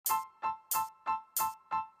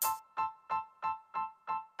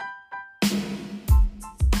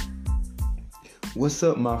What's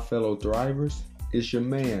up, my fellow thrivers? It's your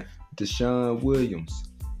man, Deshaun Williams,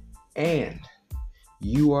 and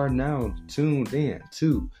you are now tuned in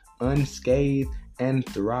to Unscathed and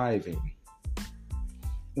Thriving,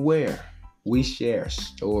 where we share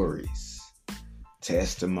stories,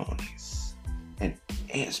 testimonies, and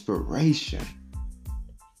inspiration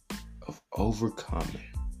of overcoming.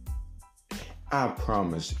 I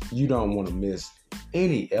promise you don't want to miss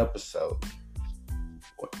any episode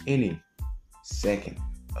or any second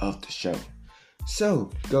of the show.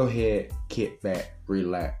 So go ahead, kick back,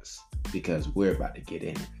 relax, because we're about to get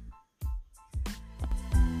in it.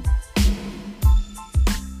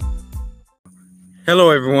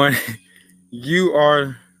 Hello, everyone. You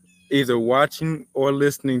are either watching or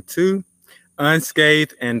listening to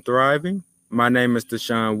Unscathed and Thriving. My name is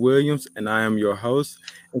Deshaun Williams, and I am your host.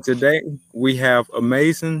 And today we have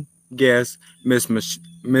amazing guest, Miss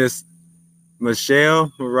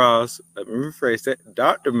Michelle Mras. Let me rephrase that.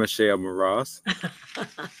 Dr. Michelle Mras.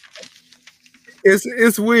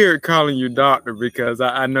 It's weird calling you doctor because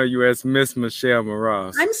I know you as Miss Michelle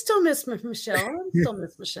Mras. I'm still Miss Michelle.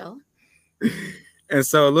 And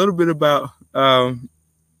so a little bit about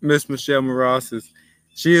Miss Michelle Mras is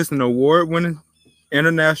she is an award-winning,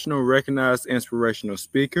 international recognized inspirational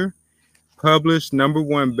speaker, published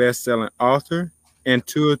 #1 best-selling author,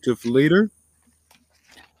 intuitive leader,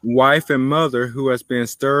 wife and mother who has been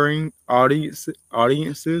stirring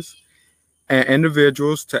audiences and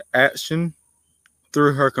individuals to action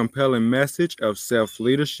through her compelling message of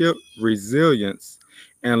self-leadership, resilience,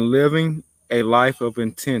 and living a life of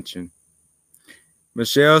intention.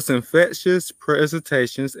 Michelle's infectious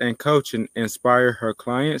presentations and coaching inspire her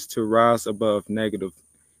clients to rise above negative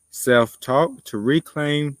self-talk to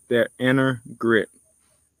reclaim their inner grit.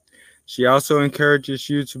 She also encourages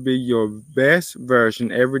you to be your best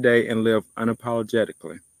version every day and live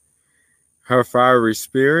unapologetically. Her fiery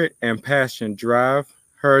spirit and passion drive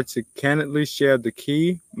her to candidly share the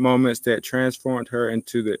key moments that transformed her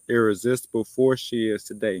into the irresistible force she is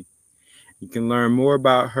today. You can learn more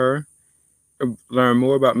about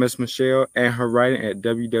Miss Michelle and her writing at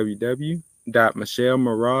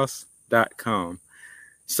www.michellemras.com.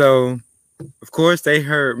 So, of course, they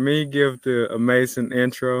heard me give the amazing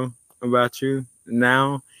intro about you.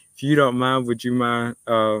 Now, if you don't mind, would you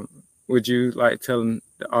like telling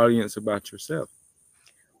the audience about yourself?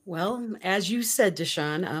 Well, as you said,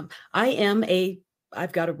 Deshaun,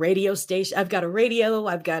 I've got a radio station, I've got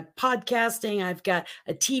podcasting, I've got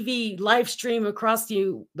a TV live stream across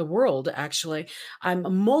the world, actually. I'm a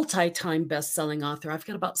multi-time best-selling author. I've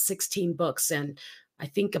got about 16 books, and I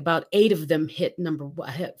think about 8 of them hit the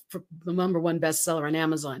 #1 bestseller on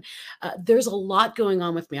Amazon. There's a lot going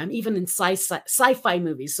on with me. I'm even in sci-fi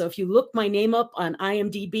movies. So if you look my name up on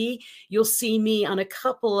IMDb, you'll see me on a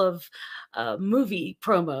couple of movie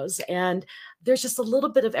promos. And there's just a little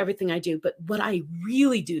bit of everything I do. But what I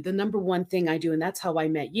really do, the #1 thing I do, and that's how I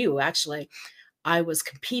met you, actually, I was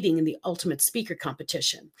competing in the Ultimate Speaker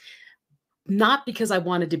competition. Not because I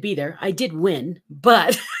wanted to be there. I did win,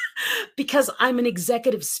 but because I'm an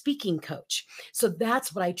executive speaking coach. So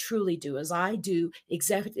that's what I truly do is I do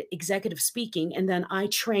executive speaking, and then I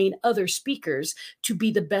train other speakers to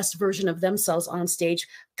be the best version of themselves on stage,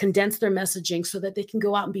 condense their messaging so that they can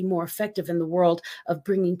go out and be more effective in the world of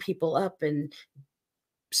bringing people up and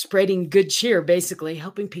spreading good cheer, basically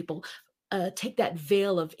helping people take that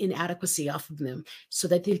veil of inadequacy off of them so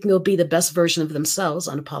that they can go be the best version of themselves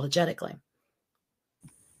unapologetically.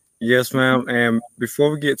 Yes, ma'am. And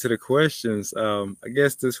before we get to the questions, I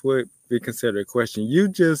guess this would be considered a question. You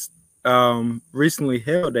just recently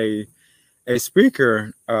held a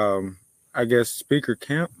speaker, speaker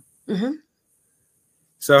camp. Mm-hmm.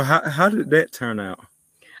 So how did that turn out?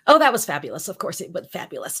 Oh, that was fabulous. Of course, it was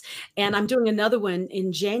fabulous. And I'm doing another one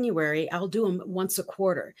in January. I'll do them once a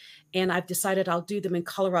quarter. And I've decided I'll do them in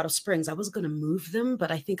Colorado Springs. I was going to move them,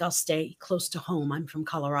 but I think I'll stay close to home. I'm from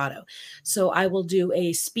Colorado. So I will do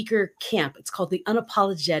a speaker camp. It's called the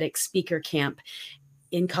Unapologetic Speaker Camp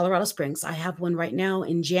in Colorado Springs. I have one right now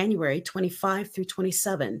in January 25 through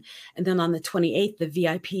 27. And then on the 28th, the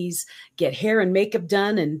VIPs get hair and makeup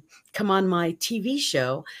done and come on my TV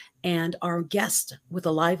show and are guest with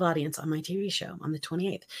a live audience on my TV show on the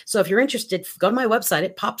 28th. So if you're interested, go to my website.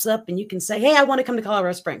 It pops up and you can say, hey, I want to come to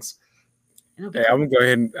Colorado Springs. Hey, I'm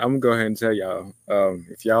gonna go ahead and tell y'all,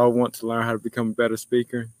 if y'all want to learn how to become a better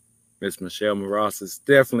speaker, Miss Michelle Mras is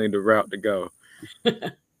definitely the route to go.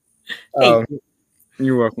 Thank you.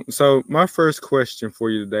 You're welcome. So my first question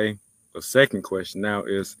for you today, the second question now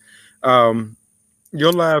is,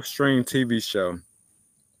 your live stream TV show.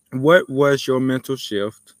 What was your mental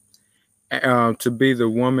shift to be the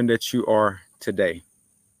woman that you are today?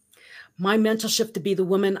 My mental shift to be the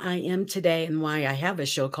woman I am today, and why I have a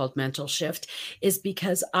show called Mental Shift, is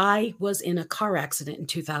because I was in a car accident in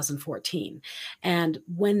 2014. And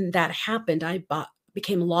when that happened,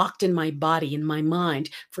 became locked in my body, in my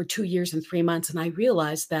mind for 2 years and 3 months. And I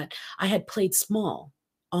realized that I had played small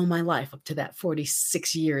all my life up to that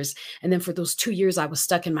 46 years. And then for those 2 years I was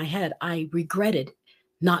stuck in my head, I regretted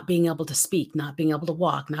not being able to speak, not being able to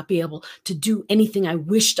walk, not being able to do anything I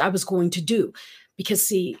wished I was going to do. Because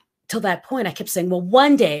see, till that point, I kept saying, well,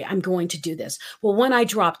 one day I'm going to do this. Well, when I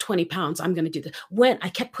drop 20 pounds, I'm going to do this. When I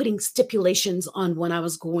kept putting stipulations on when I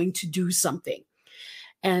was going to do something.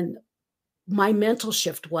 And my mental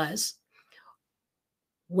shift was,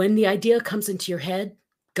 when the idea comes into your head,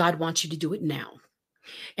 God wants you to do it now.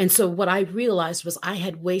 And so what I realized was I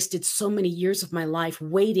had wasted so many years of my life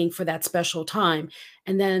waiting for that special time.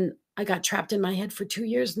 And then I got trapped in my head for 2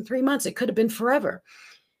 years and 3 months. It could have been forever.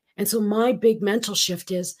 And so my big mental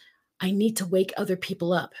shift is, I need to wake other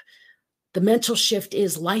people up. The mental shift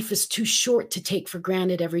is, life is too short to take for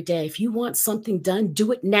granted every day. If you want something done,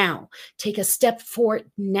 do it now. Take a step for it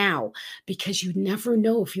now, because you never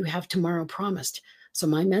know if you have tomorrow promised. So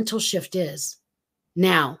my mental shift is,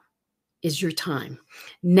 now is your time.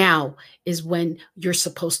 Now is when you're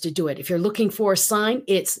supposed to do it. If you're looking for a sign,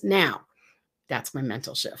 it's now. That's my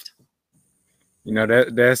mental shift. You know,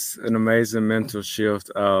 that's an amazing mental shift.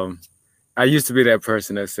 I used to be that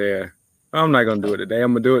person that said, I'm not going to do it today.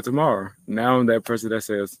 I'm going to do it tomorrow. Now I'm that person that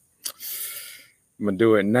says, I'm going to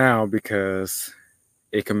do it now because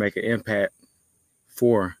it can make an impact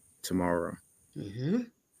for tomorrow. Mm-hmm.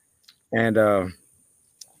 And,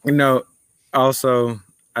 you know, also,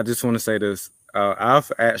 I just want to say this. I've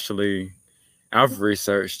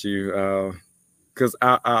researched you because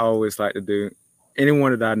I always like to do,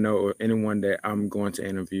 anyone that I know or anyone that I'm going to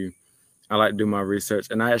interview, I like to do my research.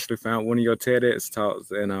 And I actually found one of your TEDx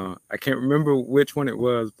talks, and I can't remember which one it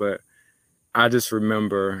was, but I just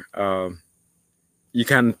remember you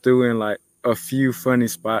kind of threw in like a few funny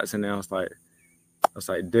spots, and I was like,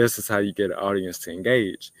 this is how you get an audience to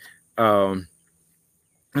engage. And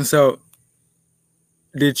so,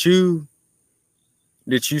 did you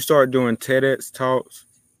start doing TEDx talks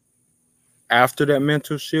after that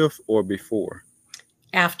mental shift or before?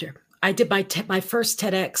 After. I did my first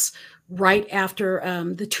TEDx right after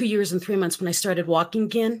the 2 years and 3 months when I started walking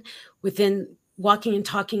again, within walking and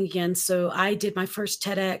talking again. So I did my first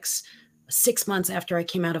TEDx 6 months after I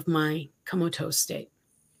came out of my comatose state.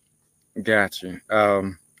 Gotcha.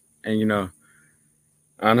 And you know,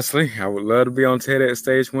 honestly, I would love to be on TEDx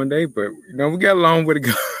stage one day, but you know, we got a long way to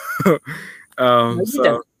go. No, So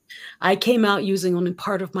don't. I came out using only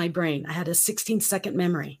part of my brain. I had a 16-second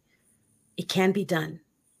memory. It can be done.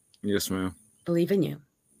 yes, ma'am. Believe in you.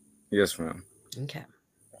 Yes, ma'am. Okay.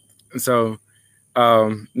 So,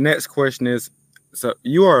 next question is, so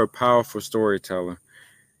you are a powerful storyteller.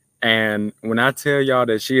 And when I tell y'all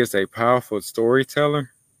that she is a powerful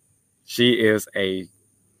storyteller, she is a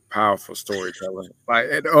powerful storyteller. Like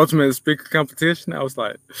at the Ultimate Speaker Competition, I was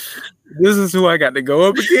like, this is who I got to go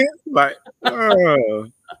up against? Like, like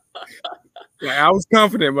I was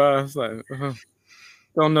confident, but I was like,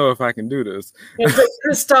 don't know if I can do this.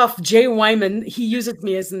 Christoph J. Wyman, he uses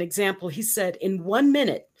me as an example. He said, in 1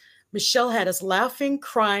 minute, Michelle had us laughing,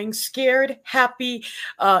 crying, scared, happy,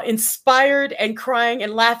 inspired, and crying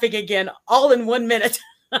and laughing again, all in 1 minute.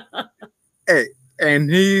 Hey, and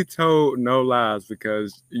he told no lies,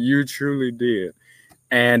 because you truly did.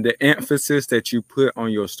 And the emphasis that you put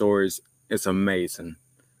on your stories is amazing.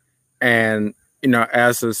 And, you know,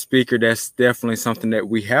 as a speaker, that's definitely something that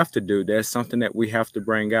we have to do. That's something that we have to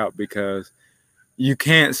bring out, because you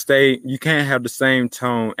can't have the same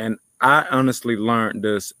tone. And I honestly learned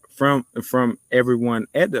this from everyone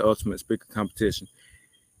at the Ultimate Speaker Competition.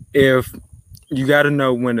 If you got to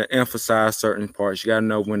know when to emphasize certain parts, you got to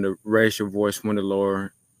know when to raise your voice, when to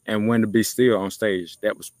lower, and when to be still on stage.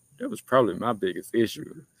 That was probably my biggest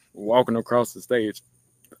issue. Walking across the stage,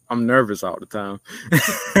 I'm nervous all the time.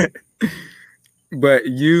 But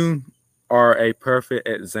you are a perfect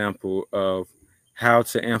example of how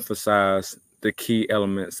to emphasize the key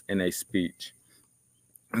elements in a speech.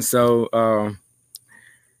 And so,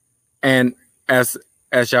 and as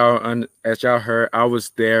y'all heard, I was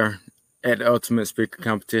there at the Ultimate Speaker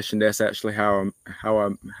Competition. That's actually how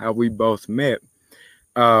we both met.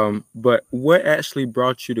 But what actually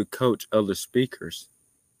brought you to coach other speakers?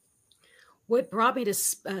 What brought me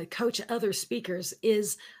to coach other speakers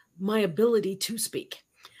is my ability to speak.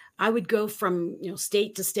 I would go from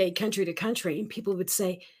state to state, country to country, and people would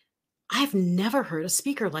say, I've never heard a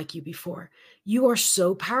speaker like you before. You are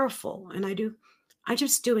so powerful. And I do, I'm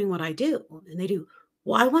just doing what I do. And they do,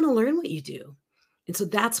 well, I want to learn what you do. And so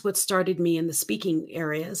that's what started me in the speaking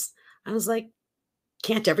areas. I was like,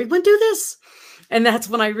 can't everyone do this? And that's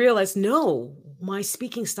when I realized, no, my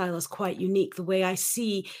speaking style is quite unique. The way I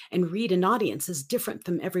see and read an audience is different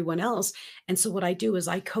from everyone else. And so what I do is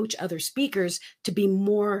I coach other speakers to be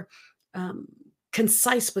more um,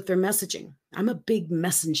 concise with their messaging. I'm a big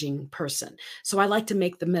messaging person. So I like to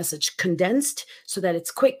make the message condensed so that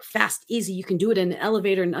it's quick, fast, easy. You can do it in an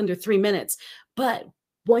elevator in under 3 minutes. But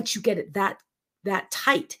once you get it that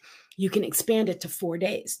tight, you can expand it to 4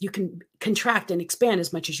 days. You can contract and expand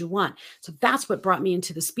as much as you want. So that's what brought me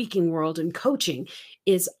into the speaking world and coaching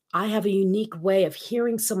is I have a unique way of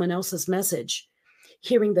hearing someone else's message,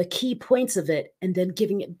 hearing the key points of it, and then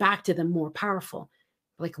giving it back to them more powerful.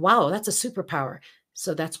 Like, wow, that's a superpower.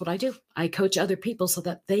 So that's what I do. I coach other people so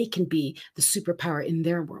that they can be the superpower in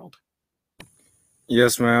their world.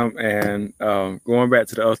 Yes, ma'am. And going back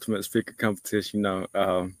to the ultimate speaker competition,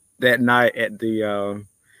 that night at the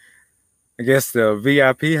I guess the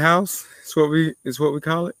VIP house is what we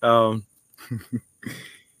call it.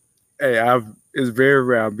 Hey, it's very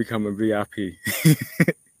rare I've become a VIP.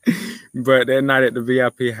 But that night at the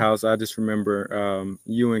VIP house, I just remember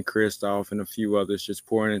you and Christoph and a few others just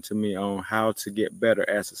pouring into me on how to get better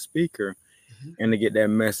as a speaker and to get that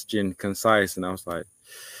messaging concise. And I was like,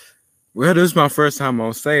 well, this is my first time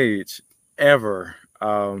on stage ever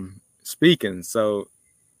speaking. So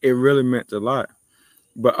it really meant a lot.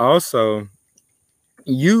 But also,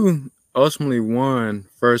 you ultimately won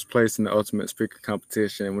first place in the ultimate speaker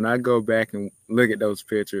competition. When I go back and look at those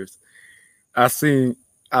pictures, I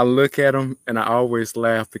look at them and I always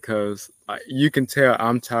laugh because you can tell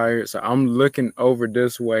I'm tired. So I'm looking over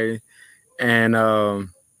this way, and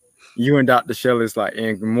you and Dr. Shelley's like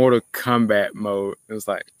in Mortal Kombat mode. It's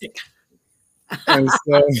like, and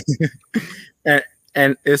so,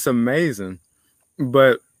 and it's amazing.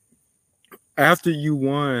 But after you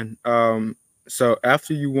won,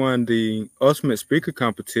 after you won the ultimate speaker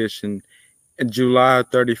competition in July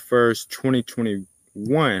 31st,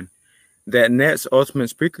 2021, that next ultimate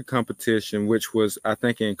speaker competition, which was, I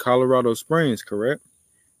think, in Colorado Springs, correct?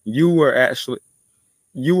 You were a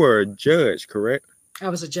judge, correct? I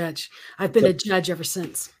was a judge. I've been a judge ever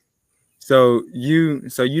since. So you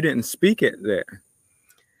didn't speak at that.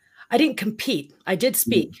 I didn't compete. I did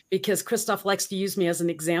speak because Christoph likes to use me as an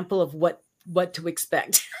example of what to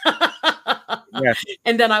expect. Yeah.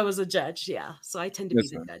 And then I was a judge. Yeah. So I tend to be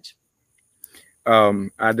the judge.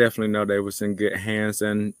 I definitely know they was in good hands,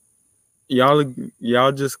 and y'all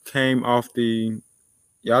just got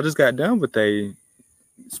done with a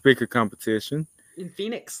speaker competition in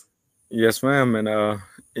Phoenix. Yes, ma'am. And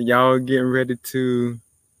y'all getting ready to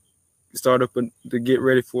start up to get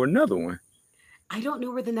ready for another one. I don't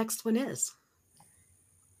know where the next one is.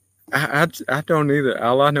 I don't either.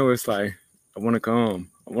 All I know is like, I want to come.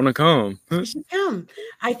 I want to come. You should come.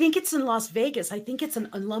 I think it's in Las Vegas. I think it's an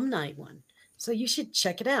alumni one. So you should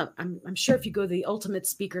check it out. I'm sure if you go to the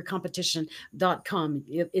ultimatespeakercompetition.com,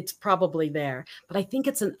 it's probably there. But I think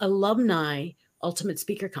it's an alumni ultimate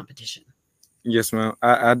speaker competition. Yes, ma'am.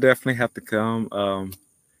 I definitely have to come.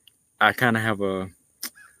 I kind of have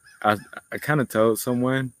I kind of told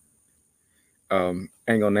someone, ain't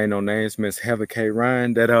gonna name no names, Miss Heather K.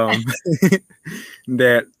 Ryan, that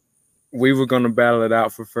that we were gonna battle it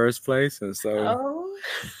out for first place, and so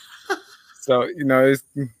so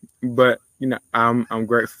but I'm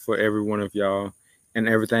grateful for every one of y'all and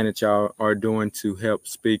everything that y'all are doing to help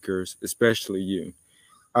speakers, especially you.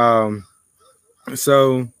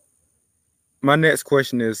 So my next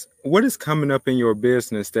question is, what is coming up in your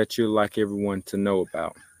business that you'd like everyone to know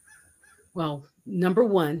about? Well, number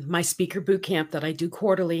one, my speaker boot camp that I do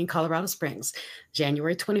quarterly in Colorado Springs,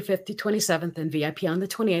 January 25th to 27th, and VIP on the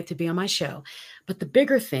 28th to be on my show. But the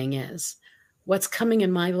bigger thing is what's coming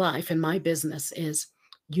in my life and my business is,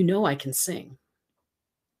 I can sing.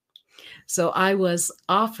 So I was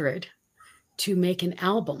offered to make an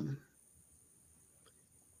album,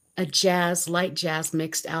 a light jazz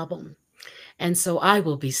mixed album. And so I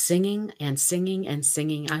will be singing and singing and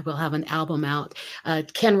singing. I will have an album out.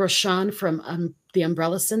 Ken Roshan from the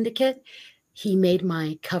Umbrella Syndicate, he made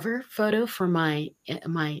my cover photo for my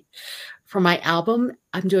album.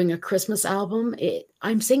 I'm doing a Christmas album.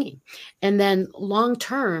 I'm singing. And then long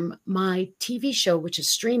term, my TV show, which is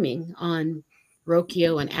streaming on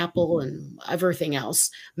Roku and Apple and everything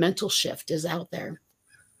else, Mental Shift, is out there.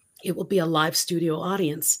 It will be a live studio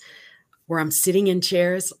audience where I'm sitting in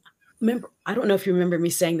chairs. Remember, I don't know if you remember me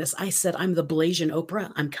saying this. I said, I'm the Blasian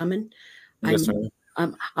Oprah. I'm coming. Yes, I'm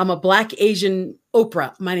I'm a Black Asian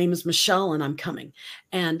Oprah. My name is Michelle, and I'm coming.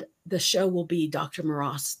 And the show will be Dr.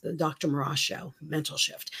 Mras, the Dr. Mras show, Mental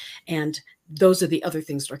Shift. And those are the other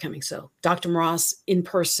things that are coming. So Dr. Mras,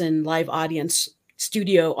 in-person, live audience,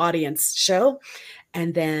 studio audience show.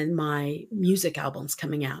 And then my music album's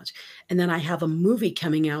coming out. And then I have a movie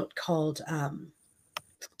coming out called,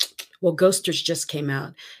 well, Ghosters just came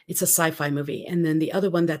out. It's a sci-fi movie. And then the other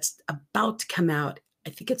one that's about to come out, I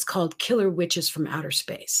think it's called Killer Witches from Outer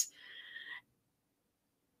Space.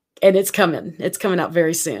 And it's coming. It's coming out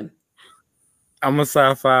very soon. I'm a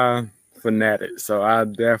sci-fi fanatic, so I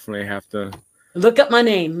definitely have to look up my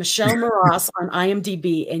name, Michelle Mras, on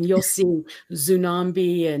IMDb, and you'll see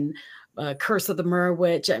Tsunami and Curse of the Mer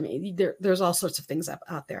Witch. I mean, there's all sorts of things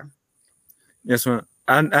out there. Yes, ma'am.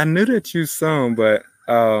 I knew that you sung, but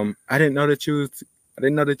I didn't know that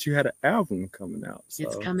you had an album coming out. So.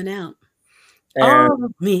 It's coming out. And, all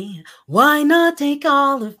of me. Why not take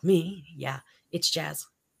all of me? Yeah, it's jazz.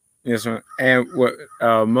 Yes, ma'am. And what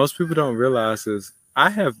most people don't realize is I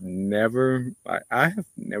have never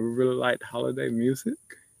really liked holiday music.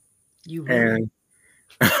 You really?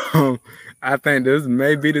 And I think this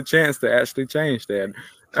may be the chance to actually change that.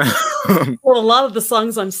 Well, a lot of the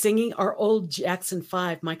songs I'm singing are old Jackson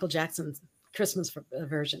 5, Michael Jackson's Christmas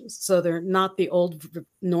versions. So they're not the old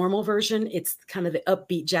normal version. It's kind of the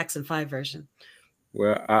upbeat Jackson 5 version.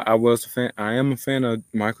 Well, I was a fan. I am a fan of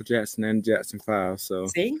Michael Jackson and Jackson 5. So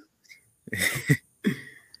see.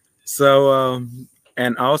 So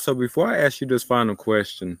and also before I ask you this final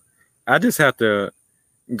question, I just have to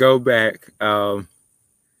go back.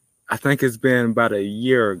 I think it's been about a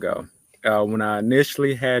year ago when I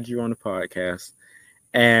initially had you on the podcast,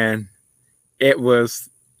 and it was,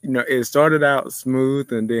 it started out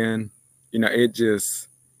smooth, and then, it just.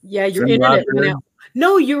 Yeah, your internet went out.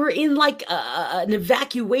 No, you were in like an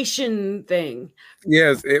evacuation thing.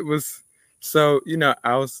 Yes, it was. So, today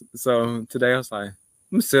I was like, I'm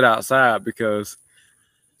gonna sit outside because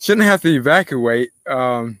shouldn't have to evacuate.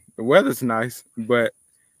 The weather's nice, but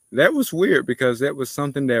that was weird because that was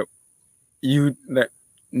something that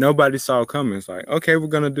nobody saw coming. It's like, okay, we're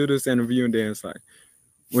gonna do this interview, and then it's like,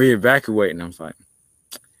 we're evacuating. I was like,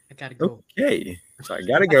 I gotta go. Okay, so I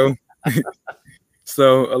gotta go.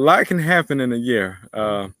 So a lot can happen in a year.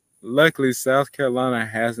 Luckily, South Carolina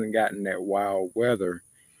hasn't gotten that wild weather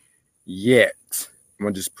yet. I'm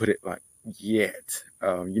gonna just put it like yet.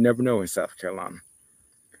 You never know in South Carolina.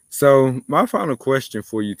 So my final question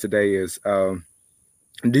for you today is, do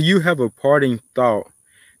you have a parting thought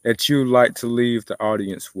that you'd like to leave the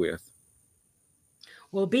audience with?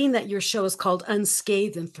 Well, being that your show is called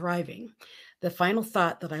Unscathed and Thriving, the final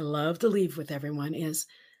thought that I love to leave with everyone is,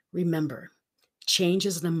 remember, change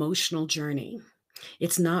is an emotional journey.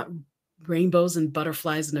 It's not rainbows and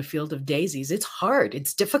butterflies in a field of daisies. It's hard.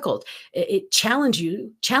 It's difficult. It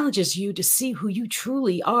challenges you to see who you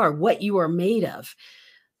truly are, what you are made of.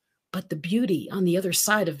 But the beauty on the other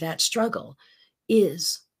side of that struggle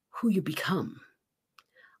is who you become.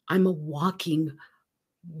 I'm a walking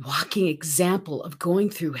example of going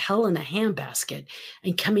through hell in a handbasket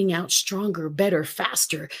and coming out stronger, better,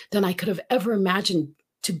 faster than I could have ever imagined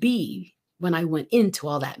to be when I went into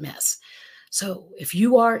all that mess. So if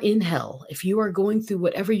you are in hell, if you are going through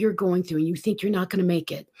whatever you're going through and you think you're not going to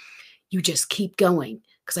make it, you just keep going,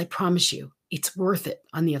 because I promise you, it's worth it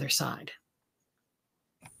on the other side.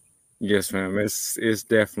 Yes, ma'am. It's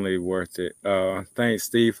definitely worth it. I think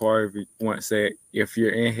Steve Harvey once said, if you're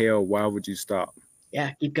in hell, why would you stop?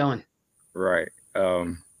 Yeah, keep going. Right. A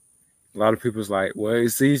lot of people's like, well,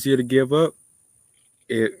 it's easier to give up.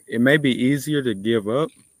 It may be easier to give up,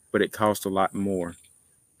 but it costs a lot more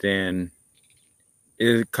than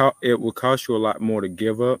it will cost you a lot more to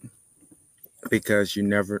give up, because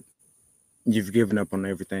you've given up on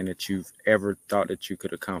everything that you've ever thought that you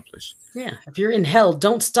could accomplish. Yeah. If you're in hell,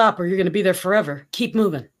 don't stop or you're going to be there forever. Keep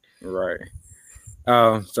moving. Right.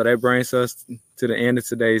 So that brings us to the end of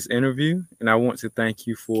today's interview. And I want to thank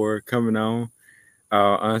you for coming on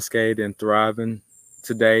Unscathed and Thriving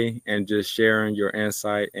today and just sharing your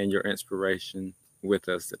insight and your inspiration with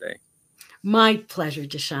us today. My pleasure,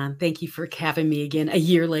 Deshaun. Thank you for having me again a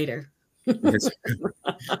year later.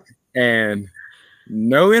 And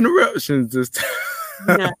no interruptions this time.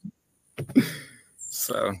 Yeah.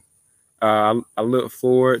 So I look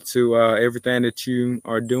forward to everything that you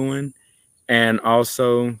are doing. And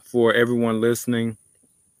also for everyone listening,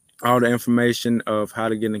 all the information of how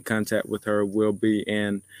to get in contact with her will be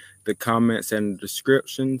in the comments and the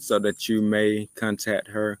description so that you may contact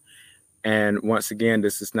her. And once again,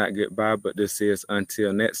 this is not goodbye, but this is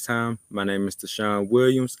until next time. My name is Deshaun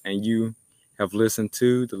Williams, and you have listened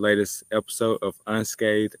to the latest episode of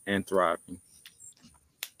Unscathed and Thriving.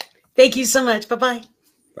 Thank you so much. Bye-bye.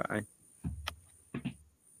 Bye.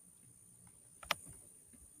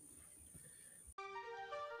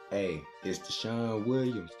 Hey, it's Deshaun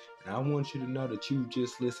Williams, and I want you to know that you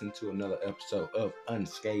just listened to another episode of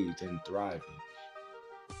Unscathed and Thriving.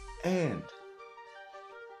 And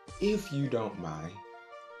if you don't mind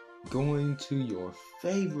going to your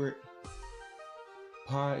favorite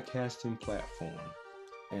podcasting platform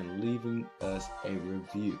and leaving us a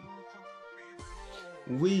review,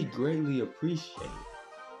 we greatly appreciate it.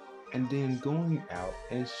 And then going out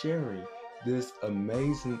and sharing this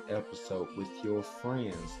amazing episode with your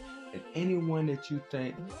friends and anyone that you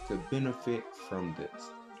think could benefit from this.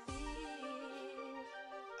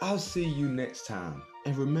 I'll see you next time.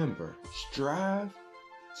 And remember, strive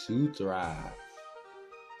to thrive.